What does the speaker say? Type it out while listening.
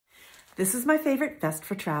This is my favorite vest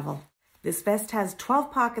for travel. This vest has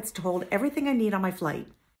 12 pockets to hold everything I need on my flight.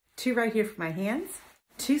 2 right here for my hands,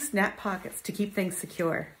 2 snap pockets to keep things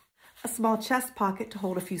secure, a small chest pocket to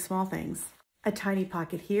hold a few small things, a tiny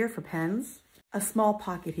pocket here for pens, a small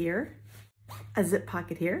pocket here, a zip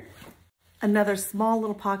pocket here, another small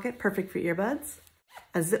little pocket perfect for earbuds,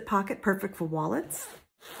 a zip pocket perfect for wallets,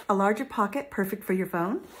 a larger pocket perfect for your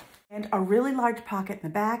phone, and a really large pocket in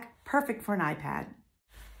the back perfect for an iPad.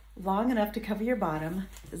 Long enough to cover your bottom,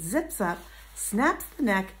 zips up, snaps the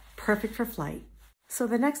neck, perfect for flight. So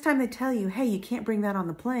the next time they tell you, hey, you can't bring that on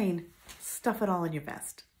the plane, stuff it all in your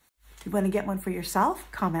vest. If you want to get one for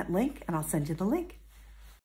yourself, comment link and I'll send you the link.